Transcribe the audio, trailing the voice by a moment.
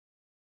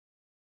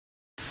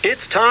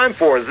It's time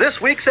for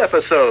this week's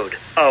episode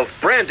of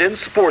Brandon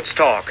Sports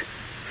Talk,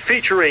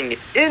 featuring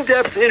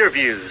in-depth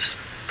interviews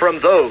from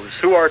those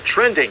who are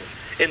trending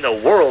in the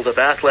world of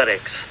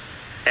athletics.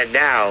 And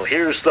now,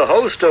 here's the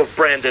host of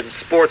Brandon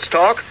Sports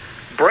Talk,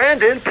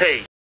 Brandon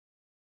Pate.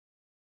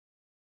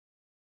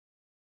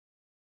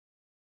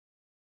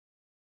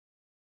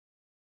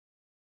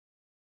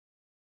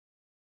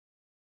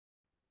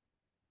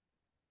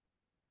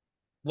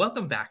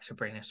 Welcome back to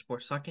Brandon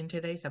Sports Talk. In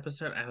today's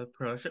episode, I have the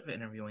privilege of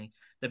interviewing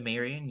the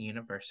Marian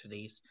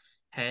University's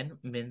head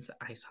men's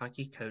ice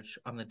hockey coach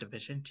on the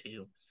Division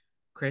II,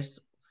 Chris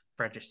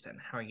Frederickson.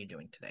 How are you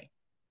doing today?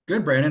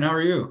 Good, Brandon. How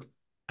are you?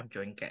 I'm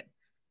doing good.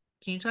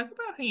 Can you talk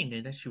about how you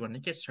knew that you wanted to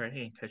get started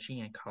in coaching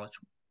in college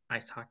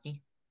ice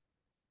hockey?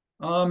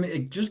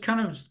 It just kind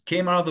of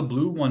came out of the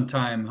blue one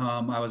time.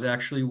 I was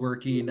actually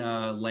working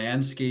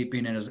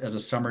landscaping as a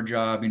summer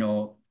job,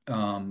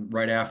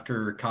 right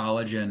after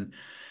college, and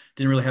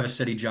didn't really have a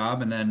steady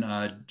job. And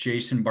then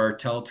Jason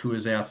Bartelt, who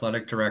was the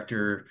athletic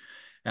director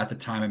at the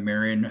time at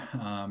Marian,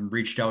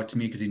 reached out to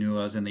me because he knew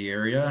I was in the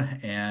area.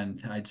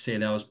 And I'd say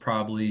that was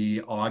probably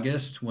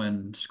August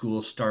when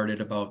school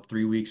started about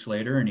 3 weeks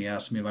later. And he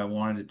asked me if I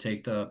wanted to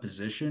take the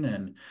position.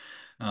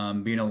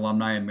 And being an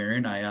alumni at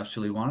Marian, I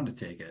absolutely wanted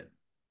to take it.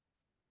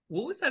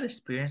 What was that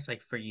experience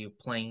like for you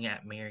playing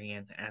at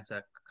Marian as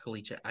a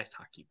collegiate ice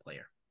hockey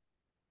player?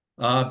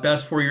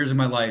 Best 4 years of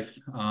my life.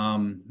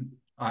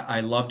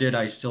 I loved it.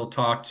 I still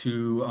talk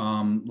to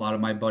a lot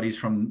of my buddies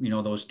from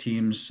those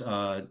teams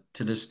to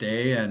this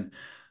day, and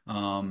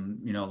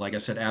like I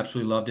said,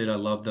 absolutely loved it. I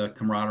love the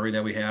camaraderie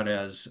that we had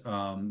as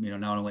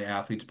not only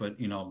athletes but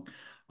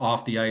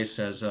off the ice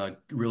as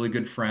really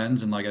good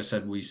friends. And like I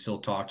said, we still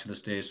talk to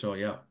this day. So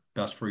yeah,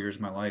 best 4 years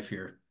of my life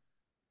here.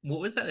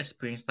 What was that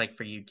experience like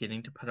for you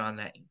getting to put on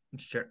that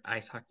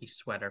ice hockey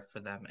sweater for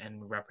them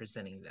and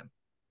representing them?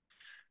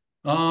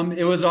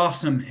 It was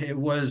awesome.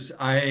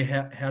 I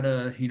had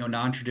a,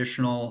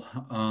 non-traditional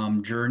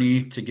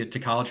journey to get to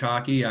college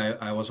hockey.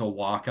 I was a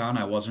walk-on.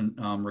 I wasn't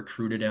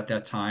recruited at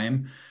that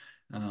time.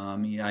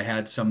 I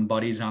had some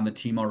buddies on the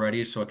team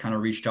already, so I kind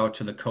of reached out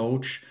to the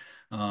coach.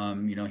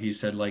 He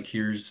said like,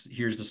 here's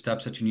the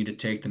steps that you need to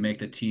take to make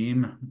the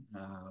team.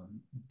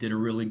 Did a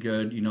really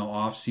good,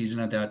 off season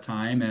at that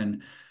time,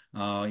 and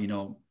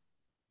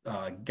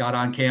got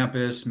on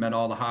campus, met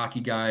all the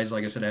hockey guys.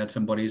 Like I said, I had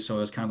some buddies, so it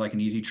was kind of like an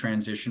easy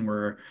transition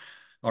where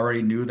I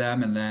already knew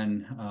them, and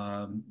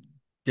then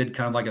did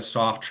kind of like a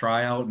soft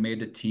tryout, made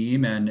the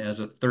team, and as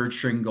a third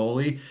string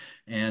goalie.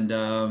 And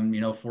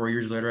 4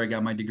 years later, I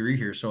got my degree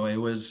here. So it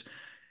was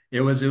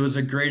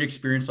a great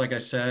experience. Like I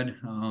said,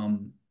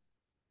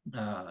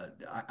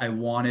 I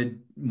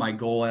wanted my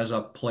goal as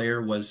a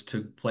player was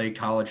to play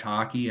college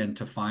hockey and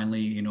to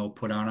finally,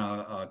 put on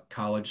a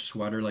college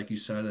sweater, like you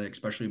said,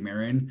 especially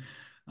Marion.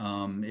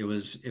 It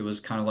was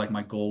kind of like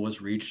my goal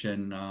was reached,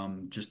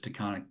 and just to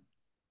kind of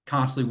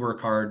constantly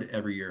work hard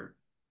every year.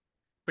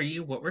 For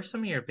you, what were some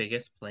of your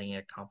biggest playing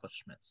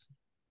accomplishments?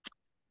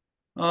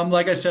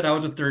 Like I said, I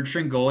was a third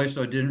string goalie,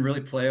 so I didn't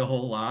really play a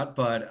whole lot,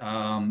 but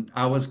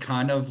I was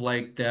kind of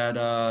like that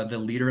the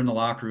leader in the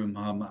locker room.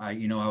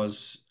 I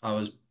was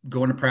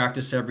going to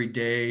practice every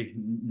day,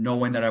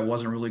 knowing that I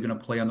wasn't really going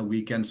to play on the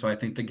weekend, so I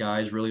think the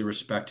guys really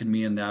respected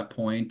me in that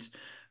point.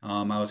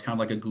 I was kind of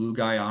like a glue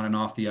guy on and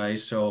off the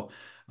ice, so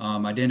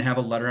I didn't have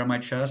a letter on my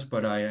chest,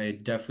 but I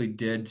definitely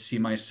did see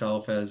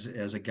myself as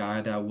a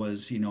guy that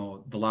was, the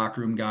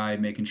locker room guy,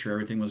 making sure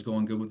everything was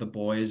going good with the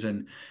boys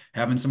and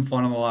having some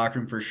fun in the locker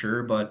room for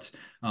sure. But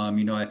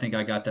I think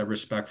I got that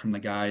respect from the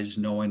guys,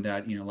 knowing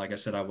that, like I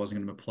said, I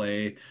wasn't going to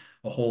play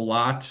a whole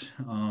lot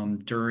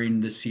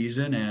during the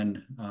season.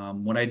 And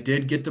when I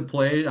did get to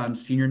play on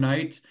senior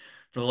night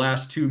for the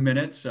last 2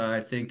 minutes, I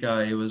think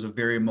it was a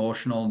very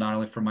emotional, not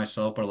only for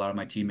myself, but a lot of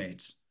my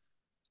teammates.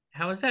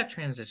 How was that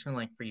transition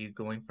like for you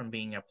going from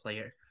being a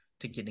player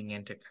to getting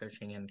into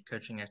coaching and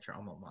coaching at your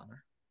alma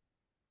mater?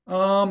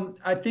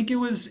 I think it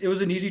was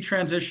an easy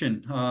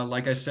transition.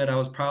 Like I said, I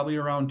was probably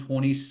around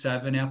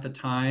 27 at the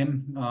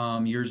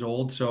time, years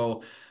old.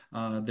 So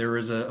there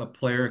was a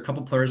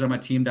couple players on my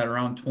team that are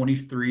around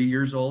 23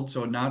 years old.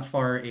 So not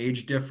far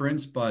age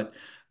difference, but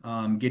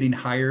getting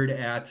hired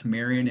at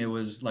Marion, it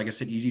was like I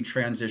said, easy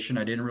transition.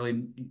 I didn't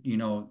really,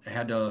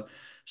 had to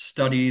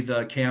study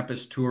the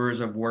campus tours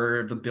of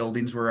where the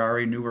buildings were. I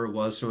already knew where it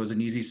was, so it was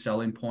an easy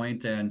selling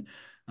point. And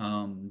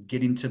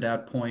getting to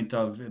that point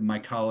of my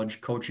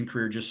college coaching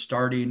career just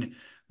starting,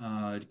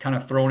 kind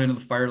of thrown into the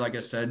fire, like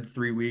I said,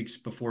 3 weeks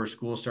before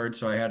school started.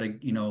 So I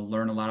had to,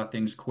 learn a lot of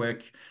things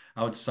quick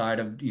outside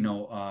of,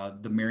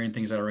 the Marion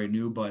things I already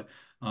knew. But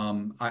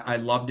I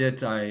loved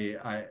it.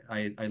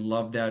 I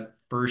loved that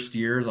first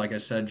year. Like I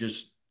said,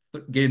 just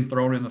getting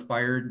thrown in the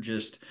fire,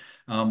 just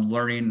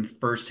learning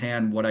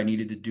firsthand what I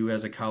needed to do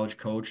as a college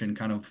coach and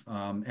kind of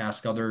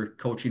ask other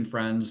coaching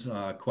friends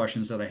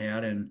questions that I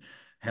had, and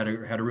had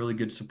a really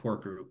good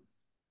support group.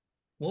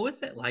 What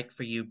was it like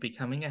for you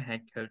becoming a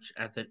head coach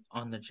at the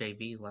on the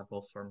JV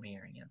level for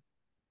Marian?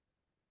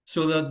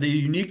 So the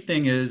unique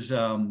thing is,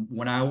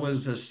 when I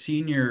was a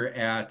senior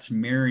at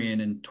Marian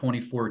in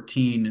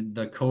 2014,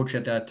 the coach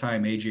at that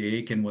time, AJ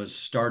Aiken, was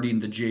starting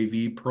the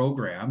JV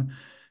program.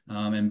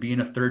 And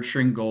being a third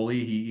string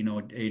goalie,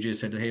 AJ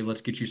said, "Hey,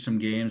 let's get you some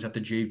games at the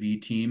JV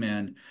team,"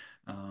 and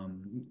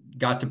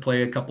got to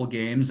play a couple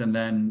games. And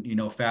then,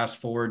 fast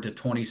forward to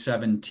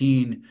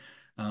 2017.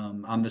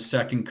 I'm the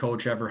second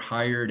coach ever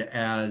hired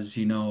as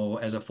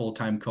a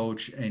full-time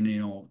coach,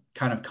 and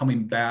kind of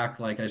coming back,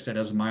 like I said,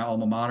 as my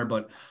alma mater,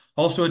 but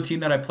also a team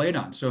that I played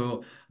on.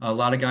 So a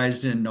lot of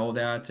guys didn't know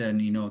that,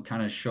 and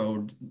kind of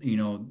showed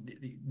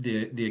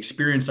the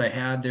experience I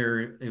had there.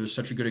 It was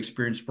such a good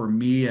experience for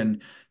me,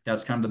 and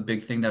that's kind of the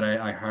big thing that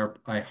I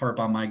harp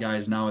on my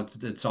guys now.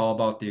 It's all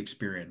about the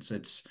experience.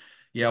 It's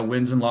Yeah,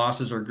 wins and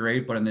losses are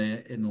great, but in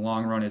the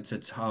long run,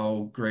 it's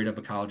how great of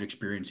a college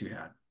experience you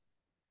had.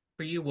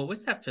 For you, what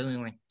was that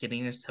feeling like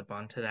getting to step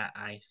onto that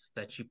ice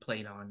that you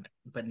played on,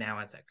 but now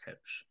as a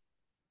coach?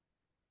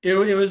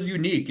 It was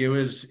unique. It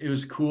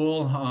was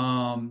cool.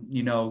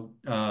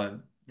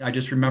 I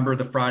just remember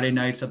the Friday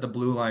nights at the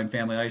Blue Line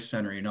Family Ice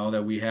Center,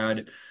 that we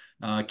had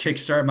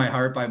Kickstart My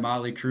Heart by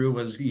Motley Crue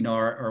was,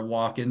 our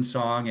walk-in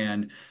song,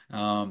 and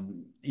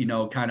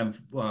kind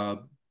of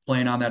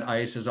playing on that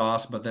ice is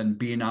awesome. But then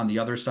being on the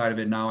other side of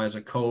it now as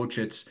a coach,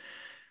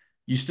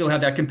 you still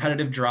have that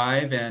competitive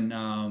drive, and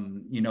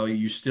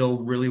you still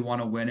really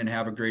want to win and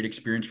have a great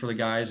experience for the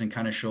guys and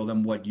kind of show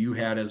them what you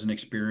had as an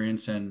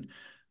experience. And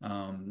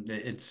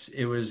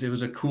it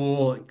was a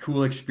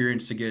cool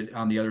experience to get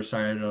on the other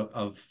side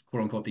of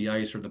quote unquote the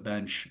ice or the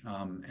bench,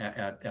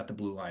 at the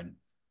blue line.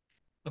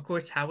 Of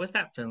course, how was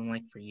that feeling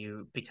like for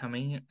you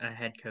becoming a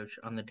head coach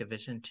on the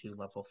Division II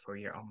level for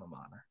your alma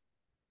mater?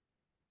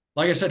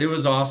 Like I said, it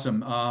was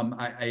awesome.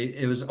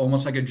 It was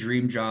almost like a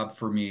dream job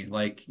for me.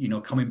 Like,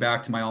 coming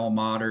back to my alma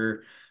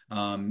mater,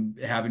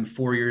 having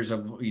 4 years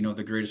of,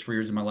 the greatest 4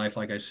 years of my life,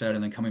 like I said,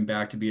 and then coming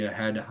back to be a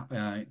head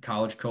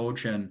college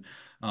coach. And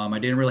I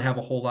didn't really have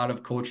a whole lot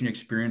of coaching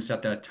experience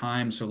at that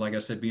time. So, like I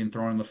said, being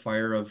thrown in the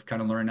fire of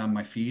kind of learning on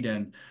my feet.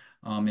 And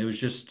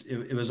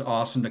it was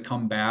awesome to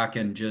come back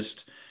and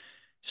just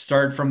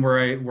start from where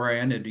I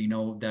ended,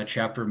 that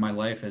chapter of my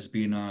life as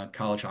being a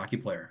college hockey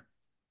player.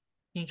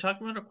 Can you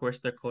talk about, of course,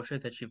 the culture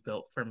that you've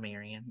built for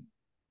Marian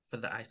for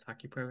the ice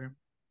hockey program?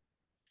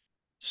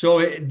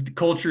 So the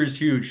culture is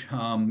huge.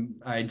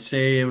 I'd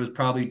say it was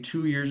probably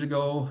 2 years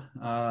ago.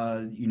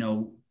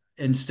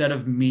 Instead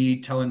of me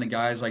telling the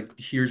guys like,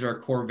 here's our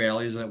core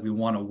values that we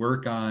want to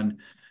work on,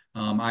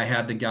 I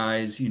had the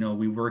guys,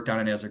 we worked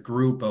on it as a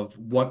group of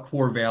what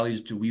core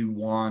values do we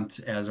want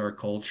as our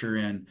culture.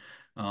 And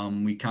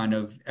we kind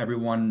of,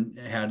 everyone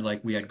had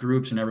like, we had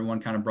groups and everyone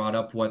kind of brought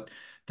up what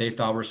they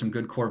thought were some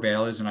good core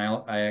values. And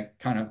I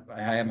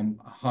have them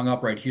hung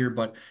up right here,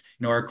 but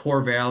our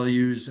core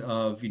values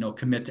of,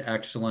 commit to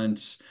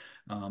excellence,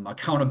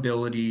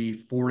 accountability,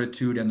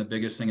 fortitude, and the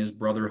biggest thing is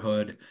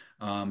brotherhood.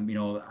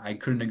 I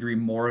couldn't agree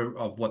more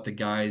of what the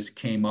guys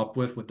came up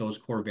with those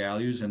core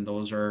values, and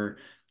those are,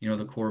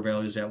 the core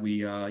values that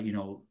we,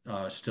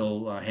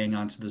 still hang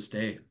on to this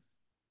day.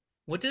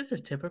 What does a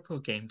typical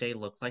game day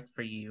look like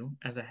for you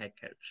as a head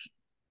coach?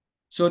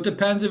 So it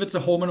depends if it's a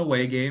home and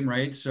away game,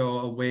 right? So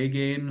away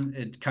game,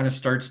 it kind of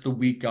starts the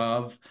week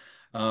of,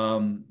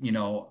 earlier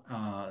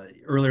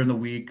in the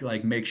week,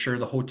 like make sure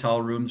the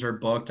hotel rooms are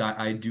booked.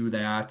 I do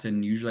that,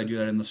 and usually I do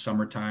that in the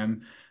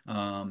summertime.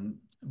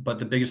 But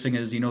the biggest thing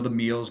is, the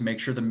meals, make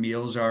sure the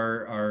meals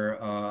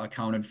are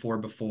accounted for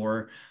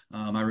before.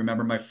 I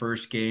remember my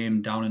first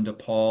game down in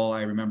DePaul.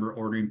 I remember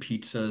ordering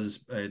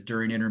pizzas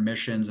during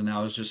intermissions, and that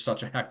was just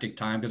such a hectic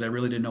time because I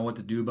really didn't know what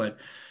to do. But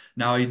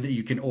now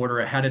you can order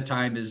ahead of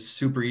time is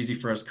super easy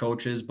for us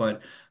coaches,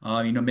 but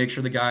make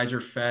sure the guys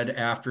are fed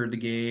after the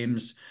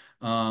games.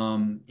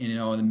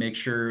 And make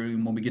sure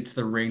when we get to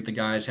the rink, the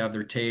guys have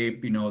their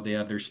tape, they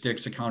have their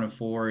sticks accounted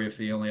for. If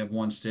they only have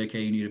one stick,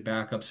 hey, you need a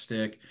backup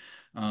stick.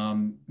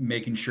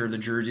 Making sure the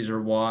jerseys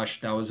are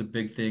washed. That was a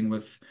big thing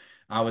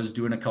I was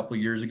doing a couple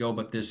of years ago,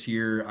 but this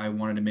year I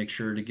wanted to make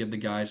sure to give the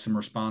guys some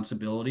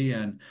responsibility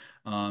and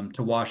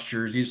to wash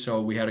jerseys.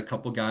 So we had a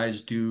couple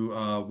guys do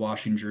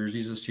washing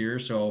jerseys this year.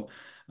 So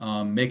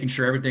making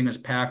sure everything is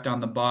packed on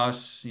the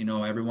bus,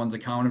 everyone's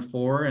accounted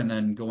for, and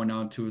then going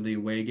on to the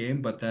away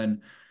game. But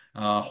then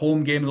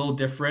home game a little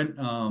different.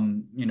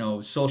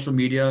 Social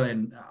media,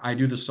 and I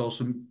do the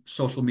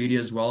social media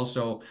as well.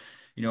 So,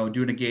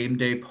 doing a game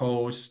day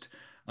post.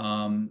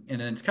 And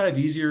then it's kind of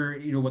easier,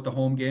 with the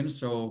home games.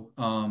 So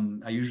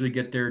I usually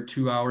get there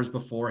 2 hours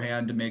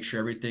beforehand to make sure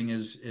everything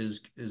is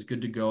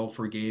good to go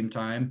for game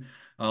time.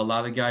 A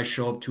lot of guys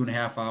show up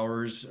 2.5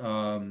 hours,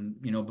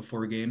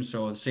 before game.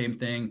 So the same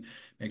thing,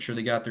 make sure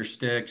they got their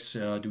sticks.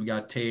 Do we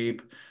got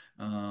tape?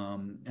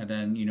 And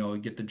then,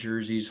 get the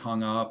jerseys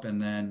hung up, and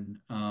then,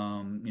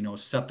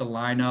 set the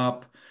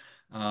lineup,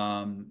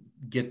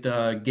 get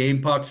the game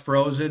pucks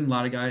frozen.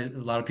 A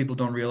lot of people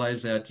don't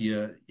realize that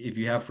if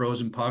you have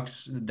frozen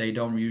pucks, they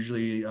don't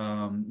usually,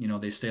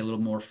 they stay a little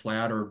more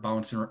flat or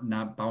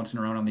not bouncing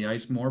around on the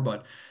ice more,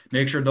 but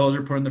make sure those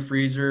are put in the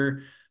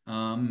freezer.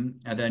 And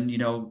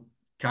then,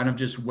 kind of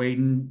just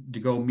waiting to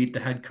go meet the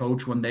head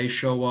coach when they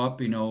show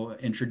up.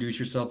 Introduce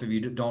yourself if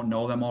you don't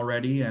know them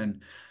already,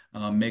 and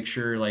make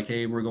sure like,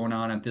 hey, we're going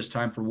on at this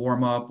time for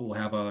warm up. We'll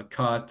have a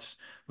cut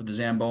with the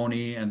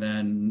Zamboni, and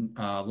then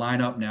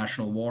line up,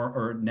 national war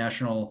or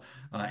national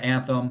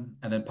anthem,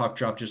 and then puck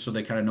drop, just so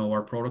they kind of know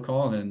our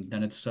protocol. And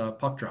then it's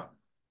puck drop.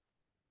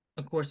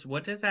 Of course,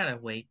 what does that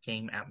away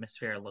game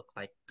atmosphere look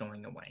like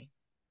going away?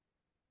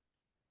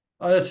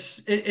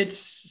 It's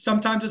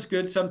sometimes it's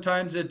good,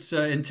 sometimes it's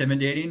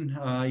intimidating.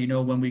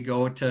 When we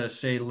go to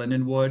say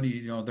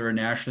Lindenwood, they're a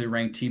nationally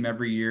ranked team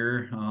every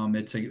year.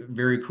 It's a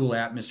very cool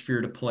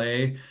atmosphere to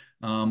play.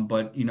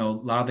 But a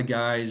lot of the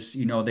guys,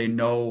 they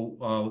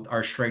know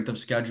our strength of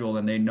schedule,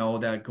 and they know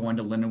that going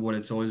to Lindenwood,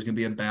 it's always going to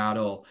be a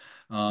battle.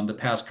 The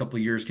past couple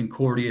of years,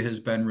 Concordia has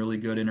been really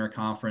good in our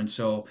conference.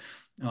 So,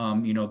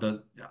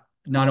 the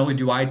not only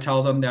do I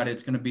tell them that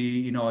it's going to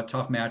be, a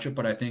tough matchup,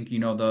 but I think,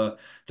 the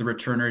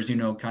returners,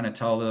 kind of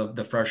tell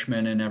the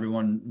freshmen and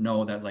everyone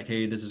know that like,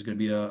 hey, this is going to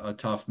be a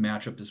tough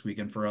matchup this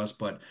weekend for us.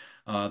 But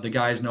the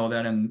guys know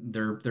that, and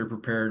they're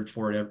prepared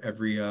for it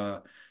every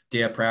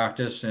day of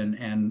practice,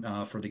 and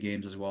for the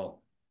games as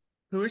well.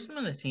 Who are some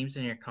of the teams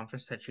in your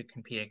conference that you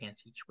compete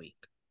against each week?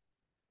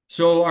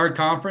 So our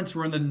conference,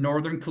 we're in the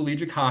Northern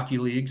Collegiate Hockey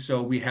League,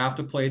 so we have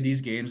to play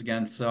these games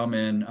against them,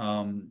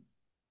 and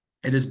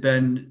it has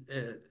been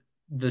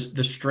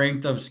the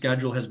strength of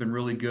schedule has been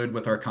really good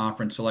with our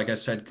conference. So like I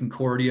said,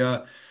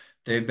 Concordia,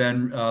 they've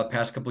been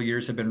past couple of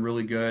years have been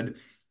really good.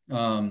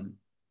 Um,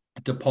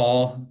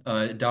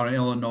 DePaul down in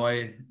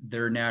Illinois,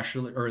 they're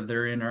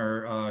in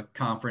our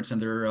conference,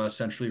 and they're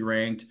centrally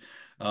ranked.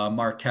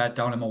 Marquette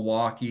down in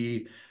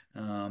Milwaukee,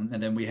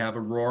 and then we have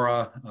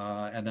Aurora,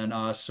 and then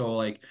us. So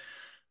like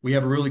we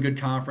have a really good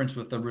conference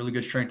with a really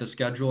good strength of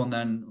schedule, and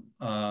then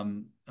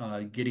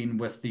getting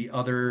with the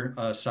other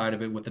side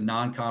of it with the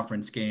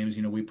non-conference games.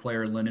 We play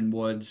our Linden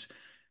Woods.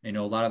 A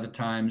lot of the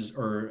times,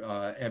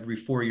 or every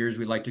 4 years,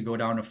 we like to go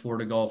down to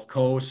Florida Gulf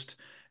Coast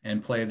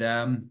and play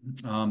them.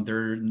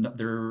 They're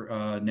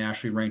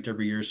nationally ranked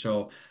every year.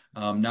 So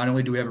not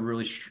only do we have a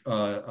really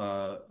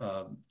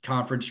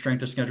conference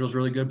strength of schedule is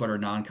really good, but our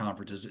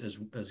non-conference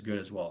is good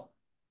as well.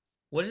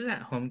 What is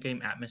that home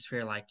game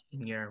atmosphere like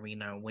in your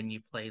arena when you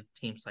play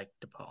teams like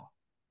DePaul?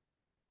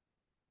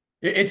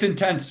 It's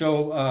intense.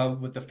 So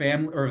with the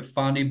family or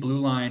Fondy Blue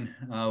Line,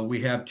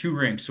 we have two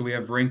rinks. So we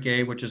have rink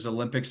A, which is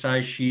Olympic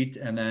size sheet,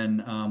 and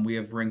then we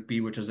have rink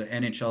B, which is an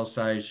NHL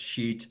size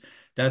sheet.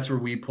 That's where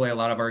we play a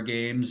lot of our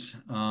games.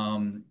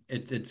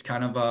 It's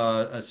kind of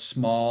a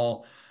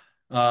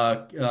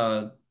uh,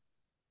 uh,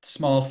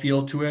 small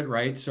feel to it,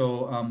 right?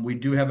 So we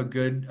do have a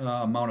good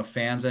amount of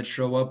fans that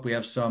show up. We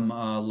have some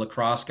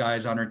lacrosse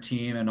guys on our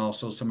team, and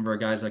also some of our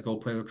guys that go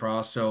play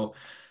lacrosse. So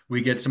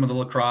we get some of the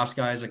lacrosse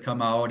guys that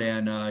come out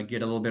and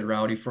get a little bit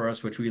rowdy for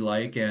us, which we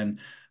like. And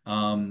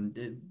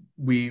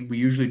we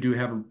usually do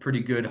have a pretty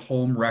good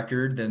home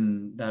record,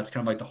 and that's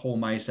kind of like the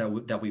home ice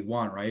that we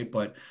want, right?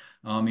 But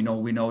we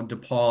know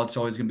DePaul, it's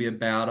always going to be a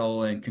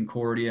battle, and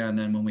Concordia, and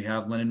then when we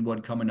have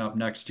Lindenwood coming up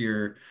next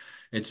year,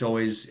 it's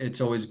always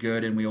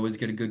good, and we always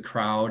get a good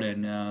crowd,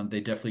 and they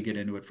definitely get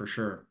into it for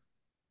sure.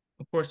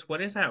 Of course, what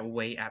is that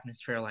away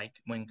atmosphere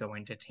like when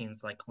going to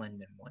teams like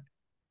Lindenwood?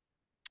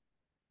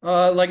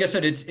 Like I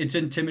said, it's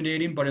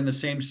intimidating, but in the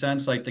same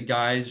sense, like the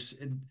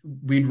guys,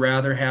 we'd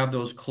rather have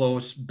those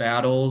close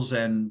battles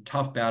and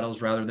tough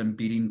battles rather than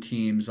beating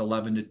teams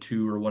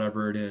 11-2 or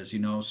whatever it is,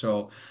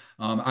 So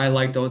I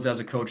like those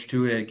as a coach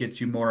too. It gets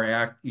you more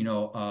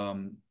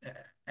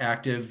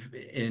active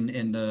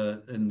in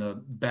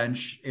the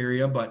bench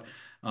area. But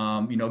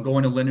going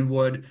to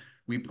Lindenwood,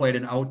 we played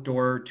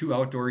two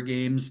outdoor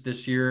games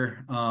this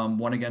year,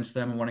 one against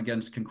them and one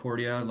against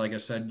Concordia. Like I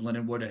said,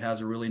 Lindenwood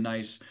has a really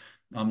nice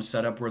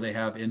setup where they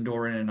have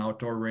indoor and an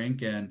outdoor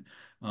rink, and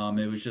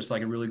it was just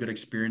like a really good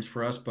experience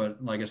for us.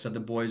 But like I said,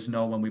 the boys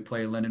know when we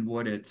play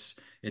Lindenwood, it's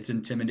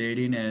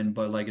intimidating,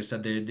 but like I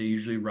said, they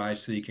usually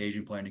rise to the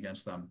occasion playing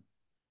against them.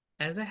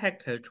 As a head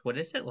coach, what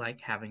is it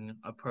like having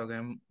a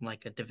program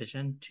like a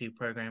Division 2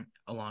 program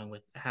along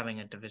with having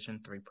a Division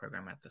 3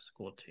 program at the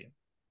school too?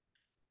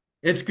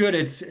 It's good.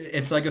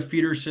 It's like a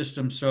feeder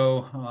system.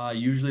 So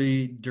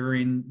usually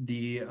during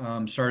the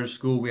start of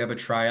school, we have a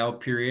tryout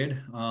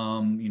period.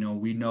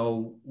 We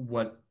know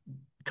what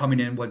coming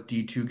in what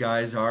D2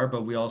 guys are,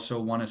 but we also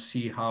want to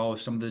see how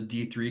some of the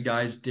D3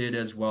 guys did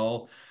as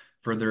well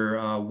for their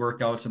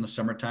workouts in the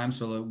summertime.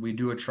 So we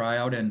do a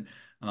tryout, and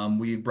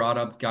we've brought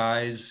up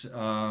guys,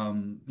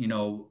 during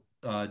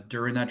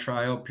that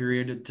tryout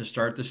period to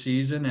start the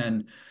season,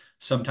 and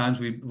sometimes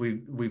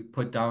we've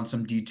put down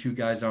some D2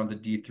 guys down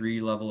at the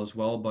D3 level as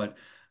well. But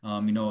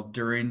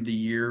during the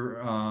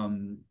year,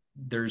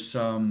 there's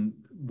some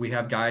we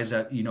have guys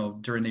that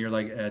during the year,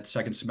 like at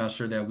second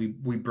semester, that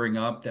we bring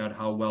up that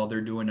how well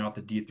they're doing out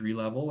the D3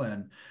 level.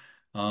 And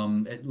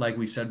like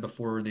we said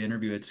before the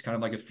interview, it's kind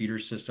of like a feeder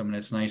system, and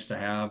it's nice to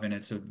have, and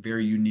it's a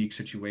very unique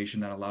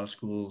situation that a lot of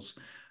schools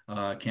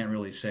can't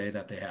really say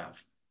that they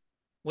have.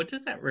 What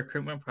does that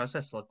recruitment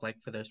process look like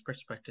for those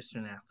prospective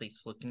student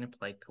athletes looking to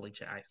play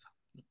collegiate ice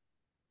hockey?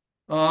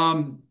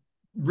 Um,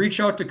 Reach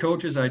out to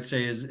coaches, I'd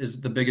say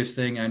is the biggest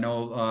thing. I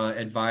know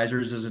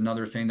advisors is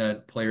another thing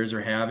that players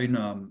are having.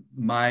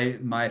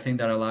 My thing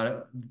that a lot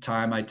of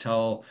time I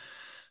tell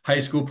high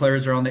school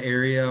players around the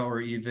area or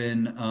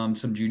even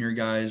some junior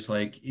guys,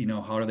 like,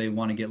 how do they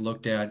want to get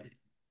looked at?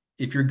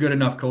 If you're good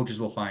enough, coaches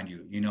will find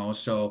you.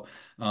 So,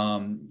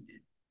 um,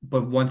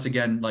 but once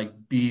again, like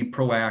be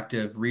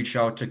proactive, reach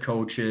out to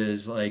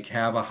coaches, like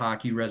have a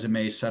hockey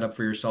resume set up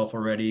for yourself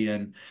already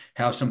and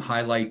have some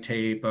highlight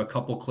tape, a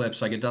couple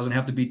clips. Like it doesn't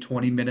have to be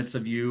 20 minutes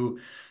of you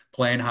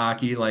playing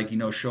hockey, like,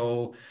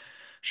 show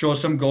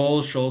some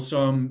goals, show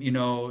some,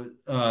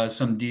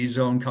 some D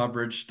zone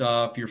coverage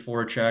stuff, your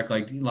forecheck.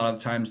 Like a lot of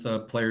times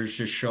the players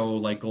just show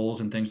like goals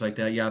and things like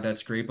that. Yeah,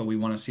 that's great, but we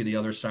want to see the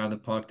other side of the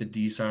puck, the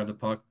D side of the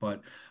puck. But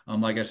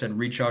like I said,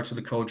 reach out to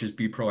the coaches,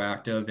 be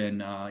proactive,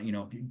 and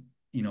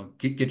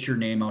get your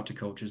name out to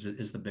coaches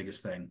is the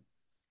biggest thing.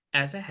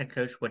 As a head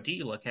coach, what do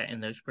you look at in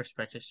those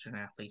prospective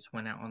student athletes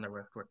when out on the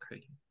road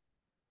recruiting?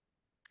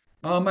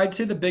 I'd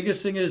say the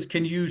biggest thing is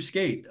can you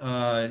skate?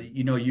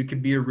 You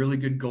could be a really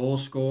good goal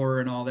scorer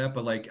and all that,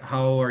 but like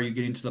how are you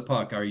getting to the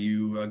puck? Are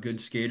you a good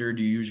skater?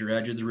 Do you use your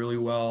edges really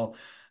well?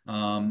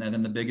 And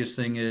then the biggest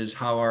thing is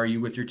how are you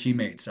with your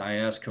teammates? I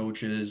ask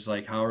coaches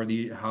like how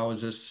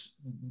is this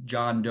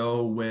John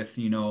Doe with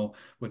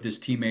his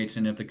teammates?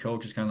 And if the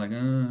coach is kind of like,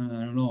 I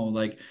don't know,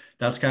 like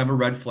that's kind of a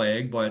red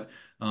flag. But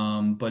a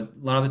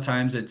lot of the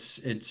times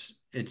it's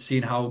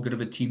seeing how good of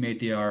a teammate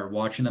they are,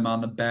 watching them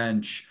on the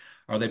bench.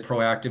 Are they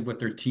proactive with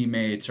their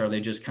teammates? Are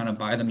they just kind of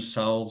by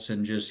themselves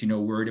and just,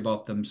 worried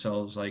about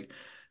themselves? Like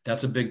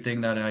that's a big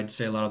thing that I'd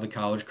say a lot of the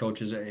college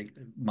coaches,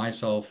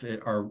 myself,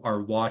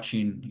 are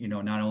watching,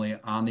 not only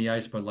on the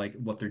ice, but like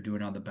what they're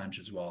doing on the bench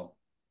as well.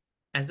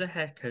 As a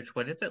head coach,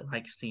 what is it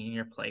like seeing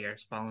your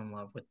players fall in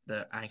love with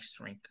the ice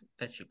rink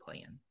that you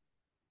play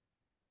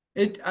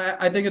in?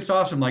 I think it's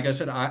awesome. Like I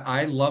said,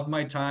 I love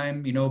my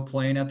time,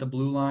 playing at the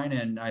blue line,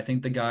 and I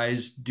think the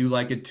guys do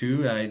like it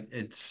too.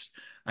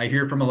 I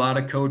hear from a lot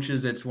of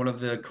coaches it's one of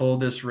the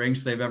coldest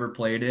rinks they've ever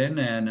played in,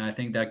 and I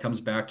think that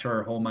comes back to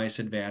our home ice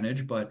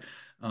advantage. But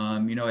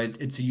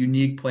it's a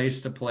unique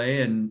place to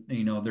play, and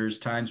there's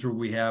times where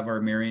we have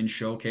our Marian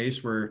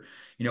showcase where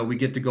we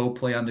get to go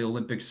play on the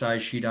Olympic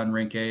size sheet on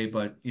rink A,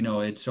 but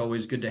it's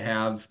always good to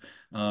have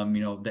the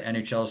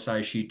NHL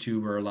size sheet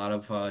too, where a lot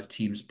of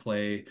teams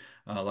play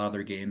a lot of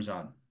their games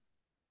on.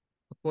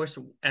 Of course,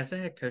 as a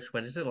head coach,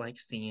 what is it like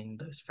seeing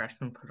those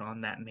freshmen put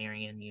on that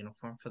Marian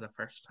uniform for the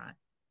first time?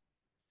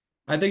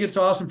 I think it's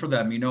awesome for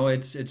them.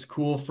 It's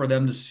cool for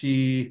them to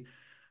see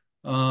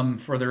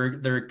for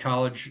their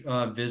college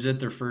visit,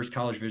 their first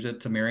college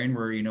visit to Marion,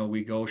 where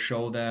we go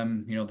show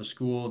them the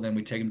school, then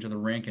we take them to the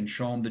rink and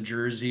show them the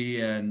jersey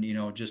and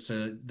just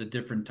the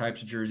different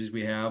types of jerseys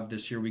we have.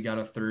 This year we got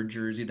a third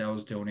jersey that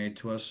was donated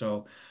to us,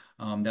 so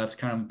that's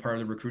kind of part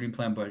of the recruiting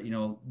plan. But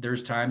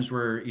there's times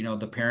where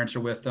the parents are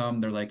with them.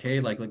 They're like,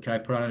 hey, like, can I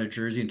put on a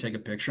jersey and take a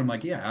picture? I'm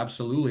like, yeah,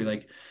 absolutely.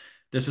 Like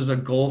this is a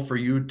goal for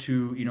you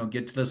to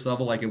get to this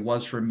level like it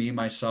was for me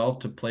myself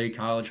to play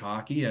college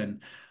hockey.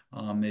 And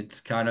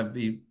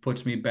it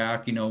puts me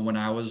back, when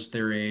I was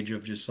their age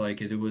of just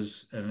like it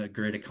was a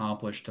great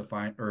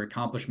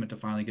accomplishment to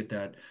finally get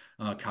that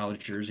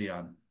college jersey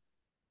on.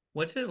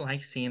 What's it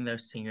like seeing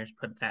those seniors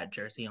put that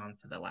jersey on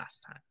for the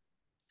last time?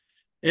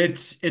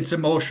 It's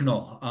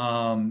emotional.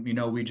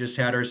 We just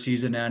had our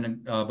season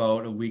end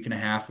about a week and a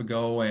half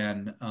ago,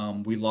 and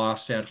we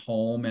lost at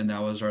home, and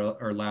that was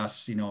our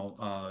last,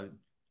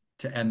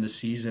 to end the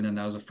season, and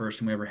that was the first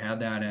time we ever had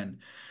that, and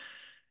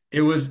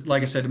it was,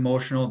 like I said,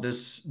 emotional.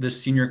 This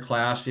senior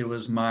class, it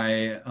was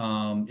the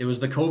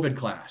COVID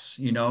class,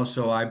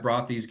 so I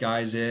brought these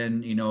guys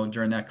in,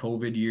 during that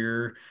COVID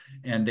year,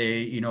 and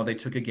they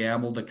took a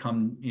gamble to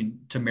come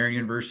to Marian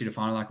University to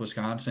Fond du Lac,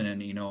 Wisconsin,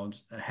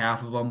 and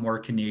half of them were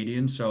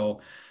Canadian.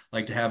 So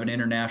like to have an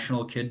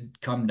international kid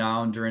come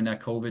down during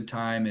that COVID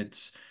time,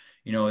 it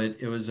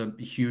was a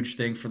huge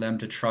thing for them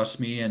to trust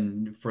me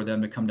and for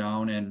them to come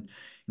down and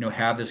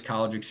have this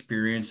college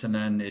experience. And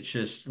then it's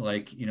just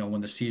like,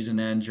 when the season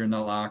ends, you're in the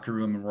locker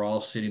room and we're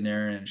all sitting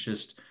there and it's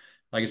just,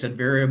 like I said,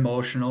 very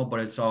emotional, but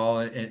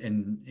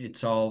and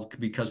it's all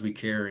because we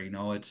care,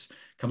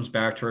 comes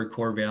back to our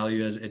core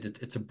value as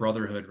it's a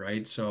brotherhood,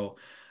 right? So,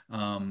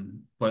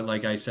 but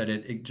like I said,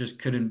 it just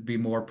couldn't be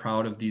more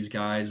proud of these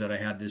guys that I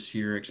had this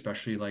year,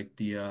 especially like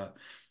the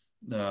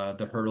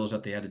hurdles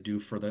that they had to do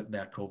for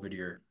that COVID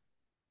year.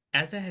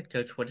 As a head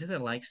coach, what is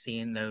it like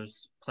seeing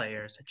those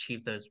players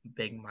achieve those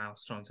big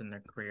milestones in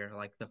their career,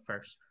 like the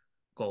first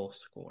goal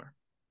score?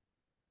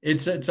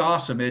 It's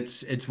awesome.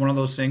 It's one of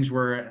those things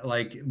where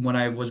like when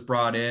I was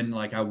brought in,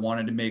 like I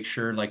wanted to make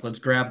sure like let's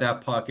grab that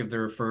puck if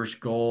their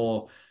first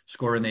goal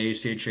score in the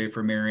ACHA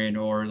for Marion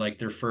or like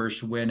their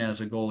first win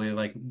as a goalie.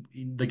 Like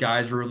the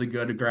guys are really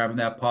good at grabbing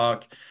that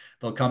puck.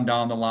 They'll come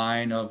down the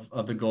line of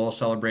the goal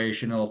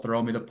celebration. They'll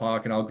throw me the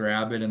puck and I'll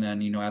grab it. And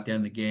then, at the end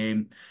of the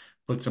game,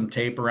 put some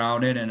tape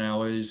around it. And I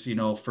always,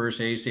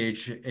 first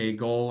ACHA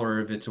goal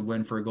or if it's a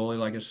win for a goalie,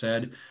 like I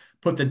said,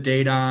 put the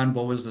date on,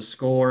 what was the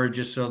score,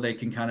 just so they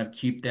can kind of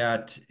keep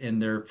that in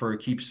there for a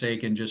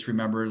keepsake and just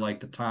remember like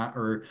the time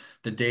or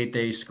the date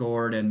they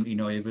scored and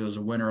if it was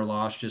a win or a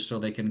loss, just so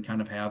they can kind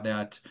of have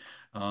that,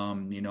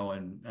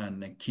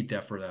 and keep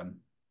that for them.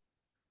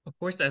 Of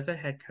course, as a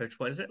head coach,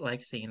 what is it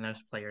like seeing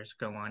those players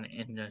go on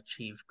and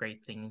achieve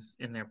great things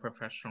in their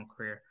professional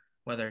career,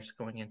 whether it's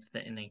going into the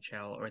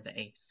NHL or the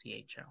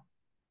ACHL?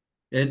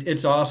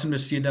 It's awesome to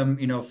see them,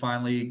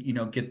 finally,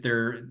 get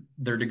their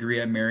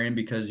degree at Marian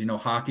because,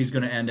 hockey's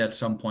going to end at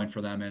some point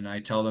for them. And I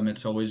tell them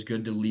it's always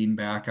good to lean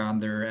back on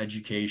their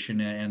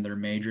education and their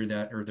major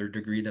that or their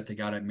degree that they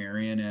got at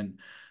Marian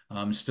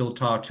and still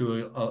talk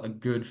to a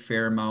good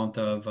fair amount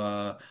of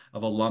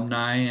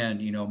alumni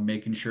and,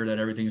 making sure that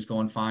everything's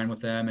going fine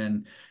with them.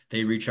 And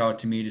they reach out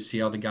to me to see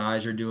how the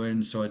guys are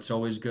doing. So it's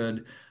always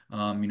good,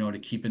 to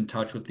keep in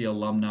touch with the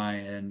alumni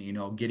and,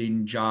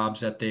 getting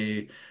jobs that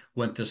they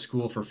went to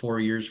school for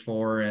 4 years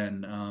for,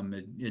 and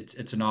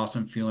it's an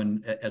awesome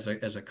feeling as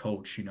a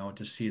coach,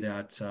 to see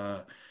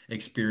that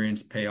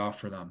experience pay off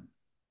for them.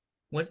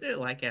 What's it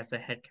like as a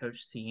head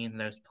coach seeing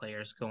those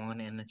players go on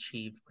and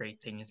achieve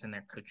great things in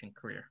their coaching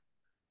career?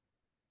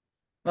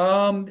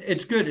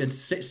 It's good.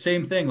 It's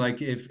same thing.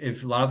 Like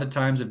if a lot of the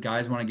times if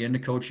guys want to get into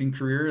coaching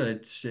career,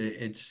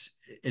 it's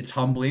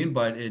humbling,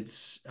 but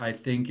I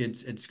think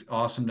it's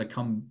awesome to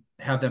come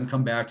have them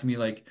come back to me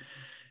like,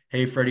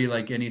 hey Freddie,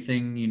 like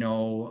anything, you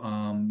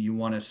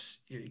want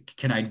to,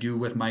 can I do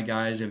with my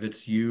guys if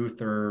it's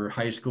youth or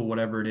high school,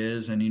 whatever it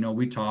is. And,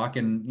 we talk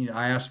and,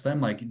 I ask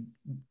them like,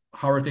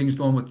 how are things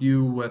going with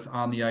you with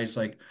on the ice?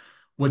 Like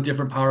what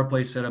different power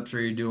play setups are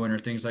you doing or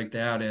things like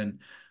that. And,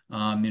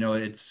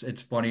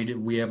 it's funny that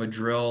we have a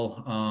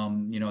drill,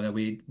 that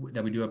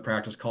we do at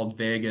practice called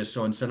Vegas.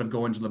 So instead of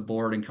going to the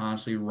board and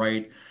constantly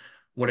write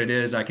what it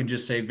is, I can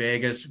just say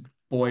Vegas.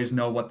 Boys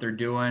know what they're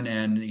doing,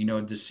 and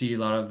to see a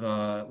lot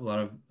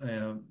of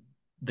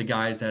the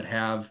guys that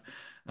have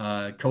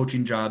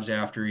coaching jobs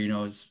after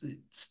it's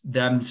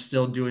them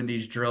still doing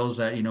these drills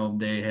that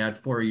they had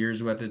 4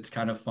 years with. It's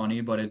kind of funny,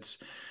 but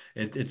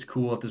it's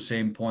cool at the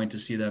same point to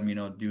see them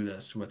do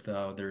this with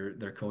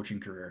their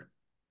coaching career.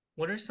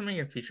 What are some of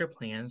your future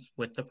plans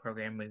with the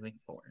program moving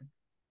forward?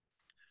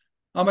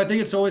 I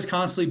think it's always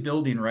constantly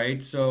building,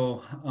 right?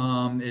 So,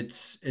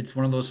 it's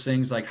one of those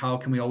things like how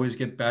can we always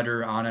get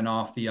better on and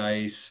off the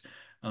ice?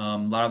 A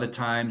lot of the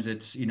times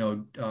it's,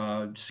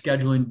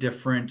 scheduling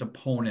different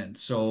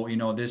opponents. So,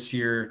 this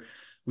year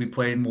we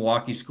played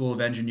Milwaukee School of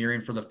Engineering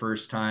for the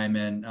first time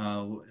and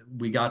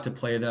we got to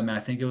play them. And I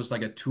think it was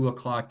like a 2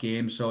 o'clock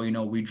game. So,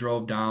 we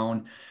drove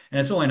down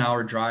and it's only an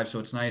hour drive, so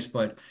it's nice,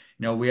 but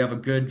we have a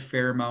good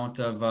fair amount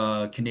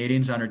of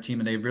Canadians on our team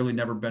and they've really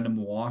never been to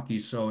Milwaukee.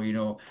 So,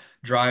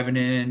 driving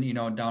in,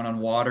 down on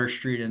Water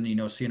Street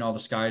and, seeing all the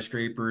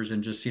skyscrapers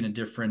and just seeing a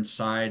different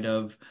side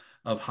of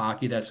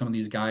hockey that some of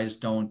these guys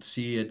don't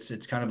see.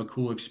 It's kind of a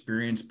cool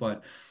experience,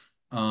 but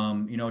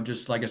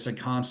just like I said,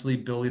 constantly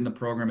building the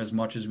program as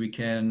much as we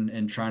can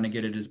and trying to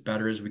get it as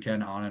better as we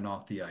can on and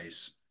off the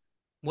ice.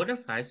 What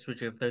advice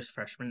would you give those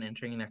freshmen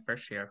entering their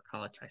first year of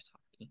college ice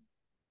hockey?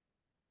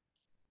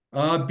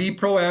 Be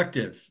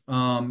proactive.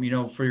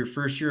 For your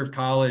first year of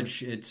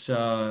college, it's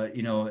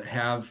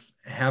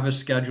have a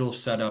schedule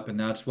set up, and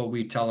that's what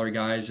we tell our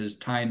guys is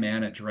time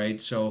manage,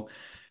 right? So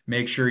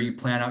make sure you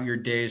plan out your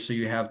day so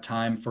you have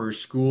time for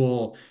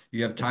school,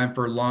 you have time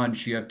for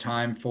lunch, you have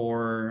time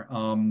for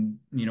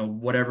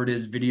whatever it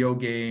is, video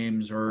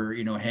games or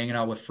hanging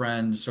out with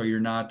friends, so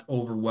you're not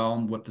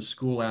overwhelmed with the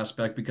school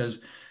aspect because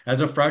as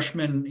a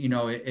freshman,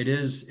 it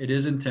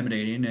is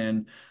intimidating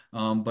and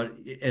but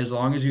as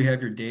long as you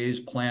have your days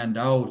planned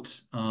out,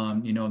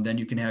 then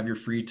you can have your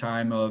free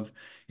time of,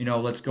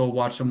 let's go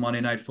watch some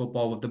Monday Night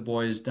Football with the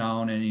boys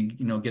down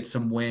and, get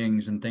some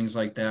wings and things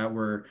like that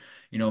where,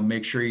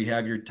 make sure you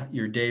have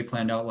your day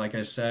planned out, like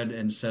I said,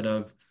 instead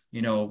of,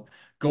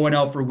 going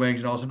out for wings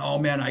and all of a sudden, oh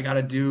man, I got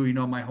to do,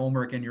 my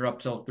homework and you're up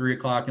till 3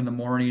 o'clock in the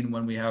morning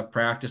when we have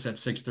practice at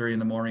 6:30 in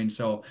the morning.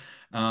 So,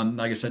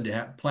 like I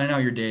said, plan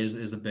out your days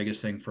is the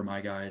biggest thing for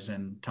my guys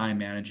and time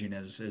managing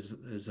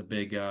is a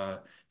big,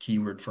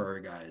 keyword for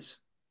our guys.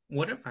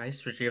 What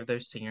advice would you give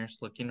those seniors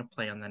looking to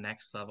play on the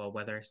next level,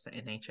 whether it's the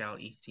NHL,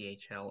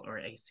 ECHL,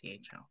 or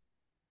ACHL?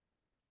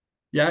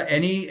 Yeah,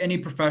 any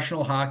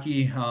professional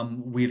hockey,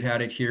 we've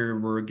had it here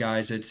where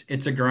guys,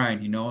 it's a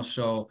grind,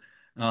 So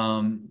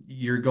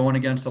you're going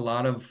against a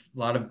lot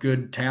of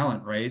good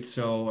talent, right?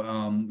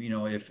 So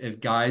if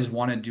guys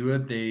want to do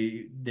it,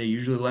 they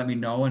usually let me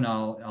know and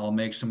I'll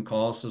make some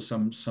calls to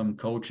some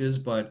coaches,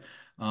 but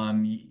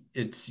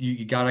it's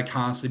you got to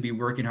constantly be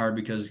working hard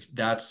because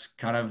that's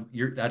kind of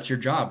your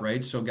job,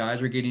 right? So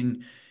guys are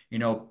getting,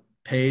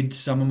 paid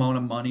some amount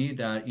of money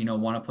that,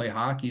 want to play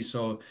hockey.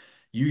 So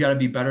you got to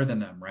be better than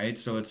them, right?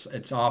 So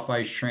it's off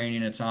ice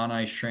training, it's on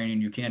ice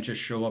training. You can't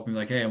just show up and be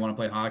like, hey, I want to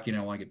play hockey and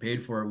I want to get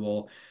paid for it.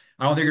 Well,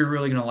 I don't think you're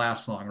really going to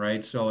last long,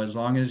 right? So as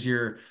long as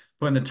you're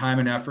putting the time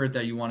and effort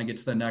that you want to get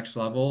to the next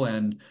level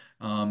and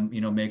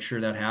make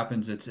sure that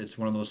happens, it's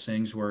one of those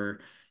things where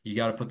you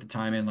got to put the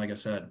time in, like I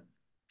said.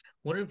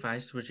 What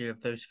advice would you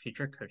give those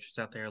future coaches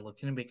out there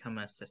looking to become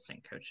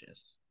assistant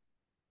coaches?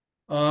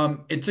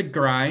 It's a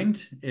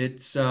grind.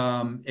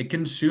 It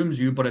consumes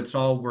you, but it's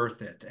all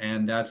worth it.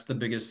 And that's the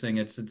biggest thing.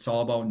 It's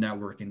all about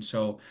networking.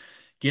 So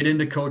get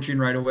into coaching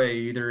right away,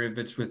 either if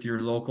it's with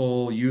your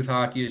local youth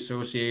hockey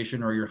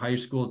association or your high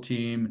school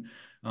team.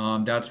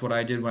 That's what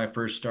I did when I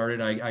first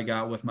started. I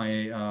got with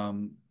my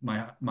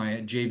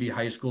JV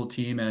high school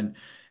team, and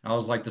I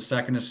was like the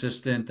second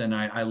assistant, and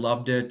I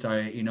loved it.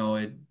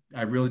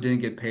 I really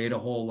didn't get paid a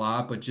whole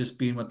lot, but just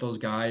being with those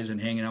guys and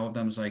hanging out with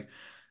them is like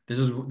this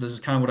is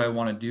kind of what I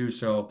want to do.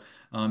 So,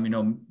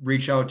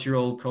 reach out to your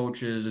old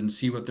coaches and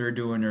see what they're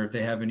doing, or if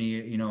they have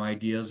any,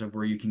 ideas of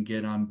where you can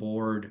get on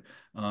board,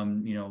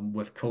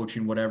 with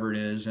coaching, whatever it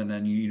is. And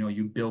then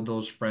you build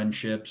those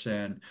friendships,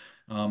 and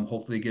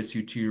hopefully it gets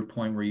you to your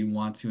point where you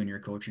want to in your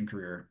coaching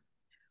career.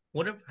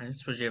 What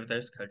advice would you give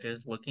those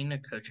coaches looking to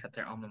coach at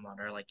their alma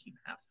mater like you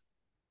have?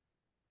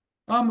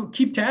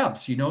 Keep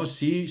tabs,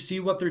 see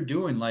what they're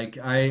doing. Like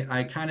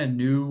I kind of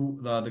knew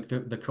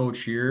the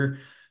coach here,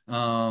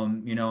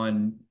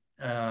 and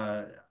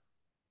uh,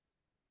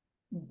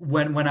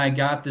 when I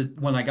got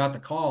the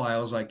call, I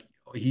was like,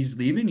 he's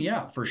leaving,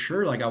 yeah, for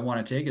sure. Like I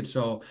want to take it.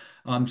 So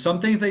some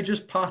things they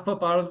just pop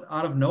up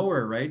out of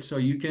nowhere, right? So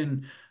you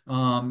can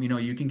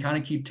kind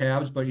of keep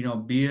tabs,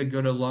 but be a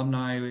good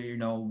alumni.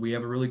 We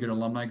have a really good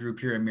alumni group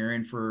here at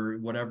Marian for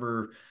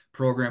whatever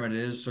program it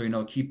is.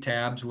 So keep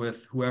tabs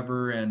with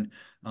whoever, and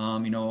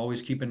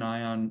always keep an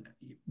eye on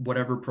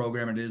whatever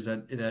program it is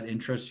that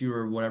interests you,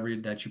 or whatever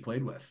that you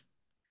played with.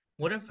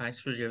 What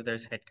advice would you give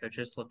those head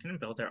coaches looking to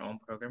build their own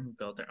program and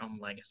build their own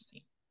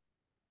legacy?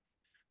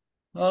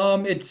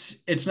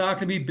 It's not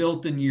going to be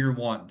built in year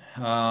one.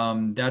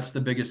 That's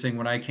the biggest thing.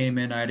 When I came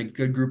in, I had a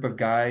good group of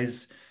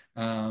guys.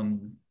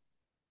 Um,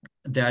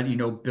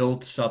 that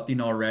built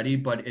something already,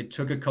 but it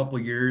took a couple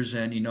years,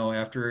 and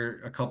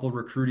after a couple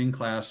recruiting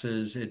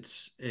classes,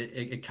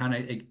 it kind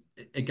of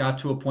it got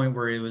to a point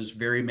where it was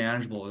very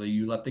manageable.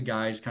 You let the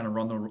guys kind of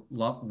run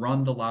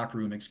the locker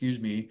room, excuse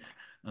me.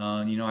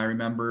 I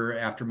remember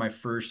after my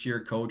first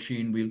year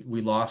coaching,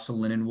 we lost to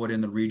Lindenwood in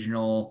the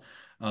regional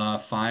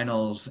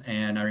finals,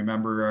 and I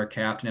remember our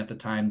captain at the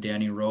time,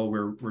 Danny Rowe,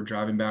 we're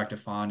driving back to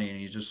Fondy, and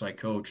he's just like,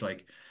 "Coach,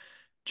 like,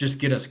 just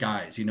get us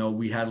guys."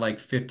 We had like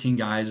 15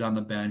 guys on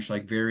the bench,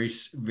 like very,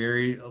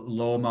 very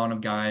low amount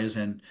of guys.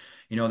 And,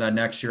 that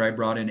next year I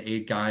brought in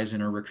 8 guys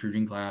in our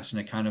recruiting class, and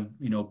it kind of,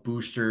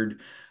 boosted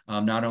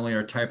not only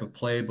our type of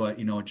play, but,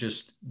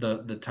 just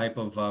the type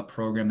of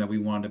program that we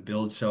wanted to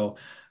build. So,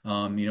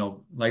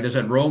 like I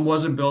said, Rome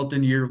wasn't built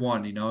in year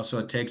one, so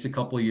it takes a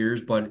couple of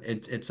years, but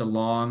it's a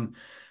long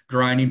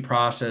grinding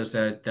process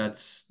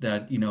it's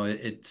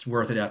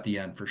worth it at the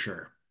end for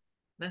sure.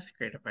 That's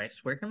great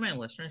advice. Where can my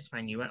listeners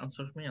find you at on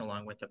social media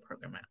along with the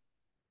program app?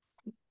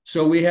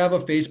 So we have a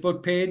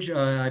Facebook page.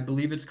 I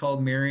believe it's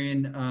called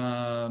Marian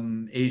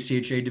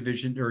ACHA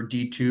Division or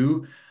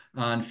D2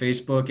 on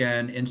Facebook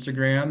and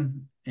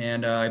Instagram.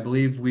 And I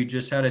believe we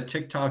just had a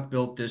TikTok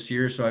built this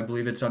year, so I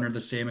believe it's under the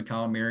same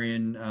account,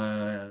 Marian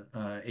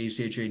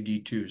ACHA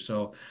D2.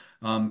 So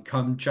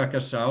come check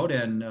us out,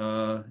 and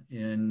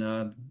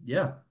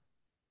yeah.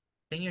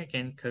 Thank you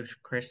again,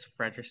 Coach Chris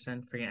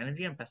Frederickson, for your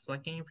interview, and best of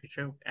luck in your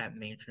future at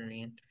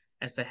Marian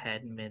as the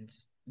head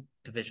men's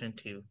Division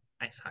II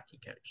ice hockey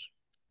coach.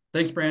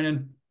 Thanks,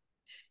 Brandon.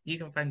 You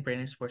can find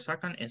Brandon Sports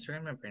Talk on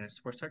Instagram at Brandon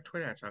Sports Talk,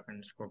 Twitter at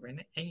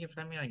Talk_Brandon, and you can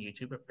find me on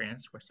YouTube at Brandon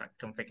Sports Talk.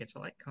 Don't forget to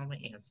like,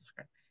 comment, and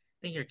subscribe.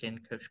 Thank you again,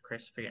 Coach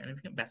Chris, for your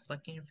interview, and best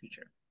luck in your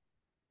future.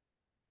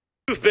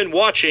 You've been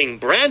watching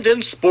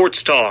Brandon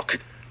Sports Talk.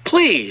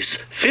 Please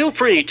feel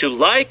free to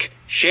like,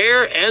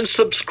 share, and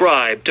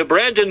subscribe to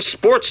Brandon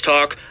Sports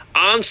Talk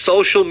on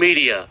social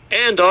media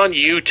and on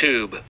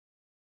YouTube.